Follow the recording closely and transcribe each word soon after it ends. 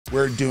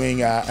we're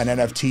doing an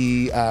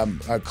NFT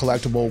a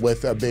collectible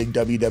with a big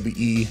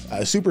WWE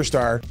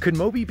superstar. Could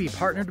Mobie be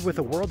partnered with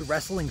a World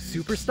Wrestling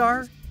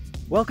Superstar?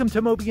 Welcome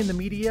to Mobie in the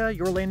Media,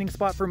 your landing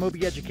spot for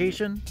Mobie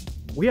education.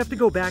 We have to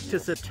go back to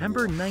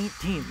September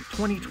 19th,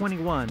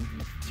 2021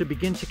 to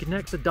begin to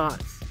connect the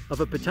dots of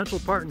a potential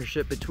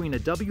partnership between a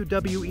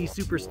WWE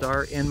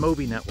superstar and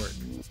Mobie Network.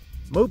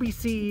 Mobie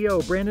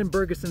CEO Brandon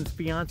Burgason's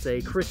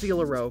fiance, Chrissy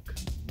LaRoque,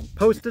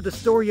 posted a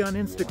story on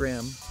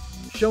Instagram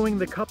showing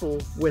the couple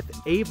with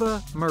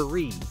Eva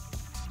Marie.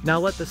 Now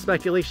let the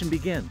speculation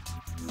begin.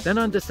 Then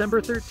on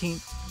December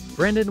 13th,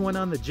 Brandon went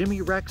on the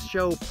Jimmy Rex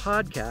Show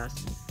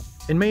podcast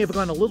and may have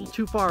gone a little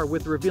too far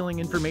with revealing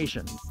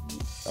information.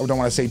 I don't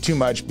want to say too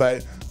much,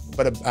 but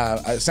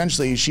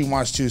essentially she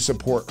wants to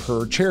support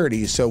her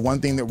charity. So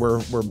one thing that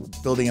we're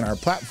building in our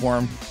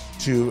platform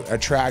to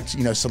attract,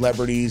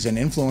 celebrities and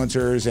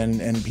influencers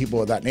and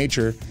people of that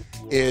nature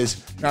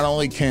is not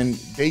only can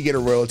they get a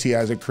royalty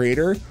as a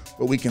creator,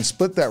 but we can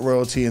split that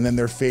royalty, and then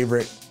their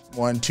favorite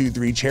 1, 2,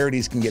 3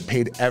 charities can get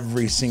paid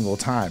every single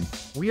time.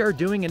 We are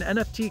doing an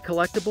NFT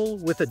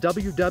collectible with a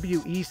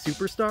WWE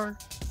superstar,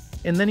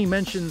 and then he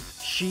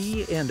mentions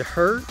she and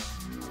her.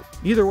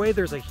 Either way,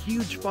 there's a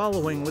huge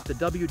following with the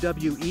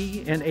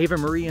WWE and Eva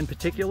Marie in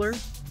particular.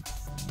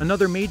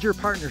 Another major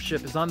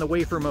partnership is on the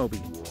way for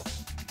Mobie.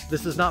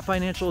 This is not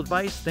financial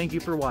advice. Thank you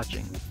for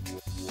watching.